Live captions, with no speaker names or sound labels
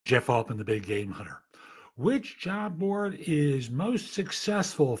Jeff Altman, the big game hunter. Which job board is most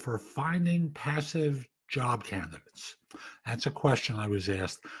successful for finding passive job candidates? That's a question I was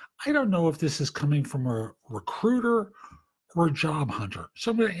asked. I don't know if this is coming from a recruiter or a job hunter,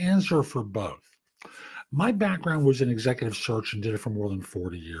 so I'm going to answer for both. My background was in executive search and did it for more than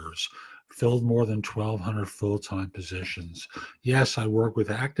 40 years. Filled more than 1,200 full-time positions. Yes, I work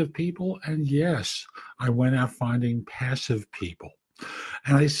with active people, and yes, I went out finding passive people.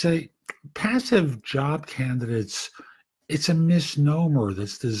 And I say passive job candidates, it's a misnomer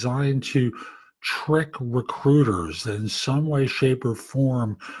that's designed to trick recruiters that in some way, shape, or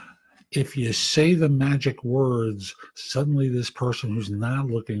form, if you say the magic words, suddenly this person who's not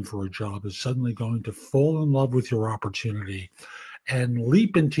looking for a job is suddenly going to fall in love with your opportunity and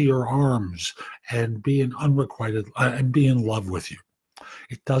leap into your arms and be in unrequited and be in love with you.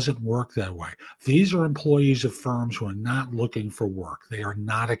 It doesn't work that way. These are employees of firms who are not looking for work. They are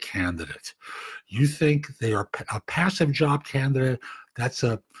not a candidate. You think they are a passive job candidate. That's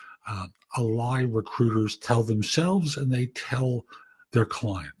a lie recruiters tell themselves and they tell their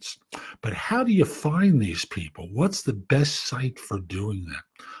clients. But how do you find these people? What's the best site for doing that?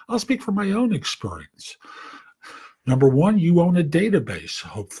 I'll speak from my own experience. Number one, you own a database,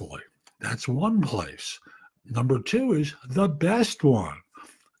 hopefully. That's one place. Number two is the best one.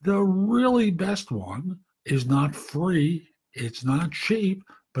 The really best one is not free, it's not cheap,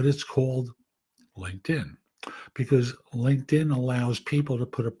 but it's called LinkedIn. Because LinkedIn allows people to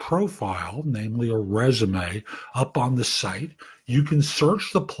put a profile, namely a resume, up on the site. You can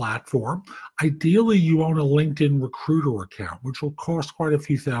search the platform. Ideally, you own a LinkedIn recruiter account, which will cost quite a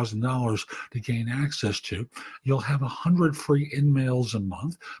few $1,000s to gain access to. You'll have 100 free emails a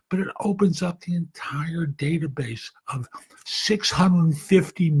month, but it opens up the entire database of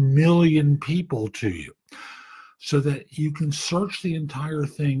 650 million people to you, so that you can search the entire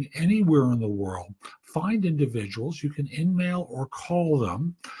thing anywhere in the world, find individuals, you can email or call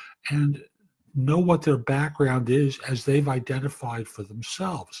them, and know what their background is as they've identified for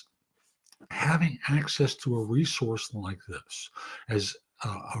themselves. Having access to a resource like this as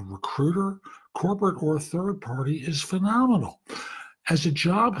a recruiter, corporate or third party is phenomenal. As a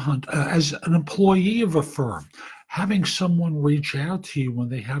job hunt, as an employee of a firm, having someone reach out to you when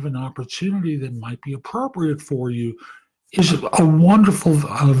they have an opportunity that might be appropriate for you is a wonderful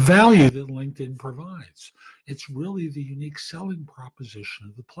value that LinkedIn provides. It's really the unique selling proposition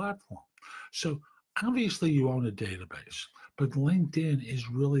of the platform. So obviously you own a database, but LinkedIn is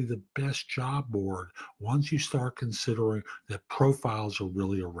really the best job board once you start considering that profiles are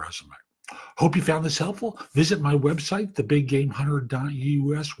really a resume. Hope you found this helpful. Visit my website,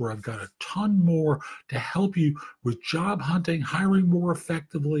 thebiggamehunter.us, where I've got a ton more to help you with job hunting, hiring more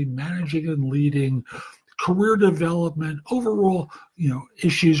effectively, managing and leading, career development, overall,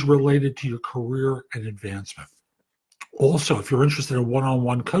 issues related to your career and advancement. Also, if you're interested in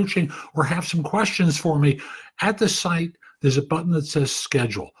one-on-one coaching or have some questions for me, at the site, there's a button that says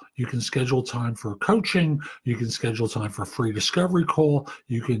schedule. You can schedule time for coaching. You can schedule time for a free discovery call.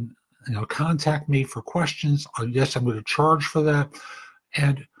 You can contact me for questions. Yes, I'm going to charge for that.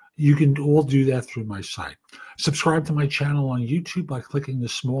 And you can all do that through my site. Subscribe to my channel on YouTube by clicking the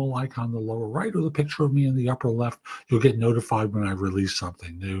small icon in the lower right or the picture of me in the upper left. You'll get notified when I release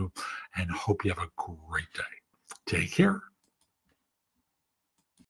something new, and hope you have a great day. Take care.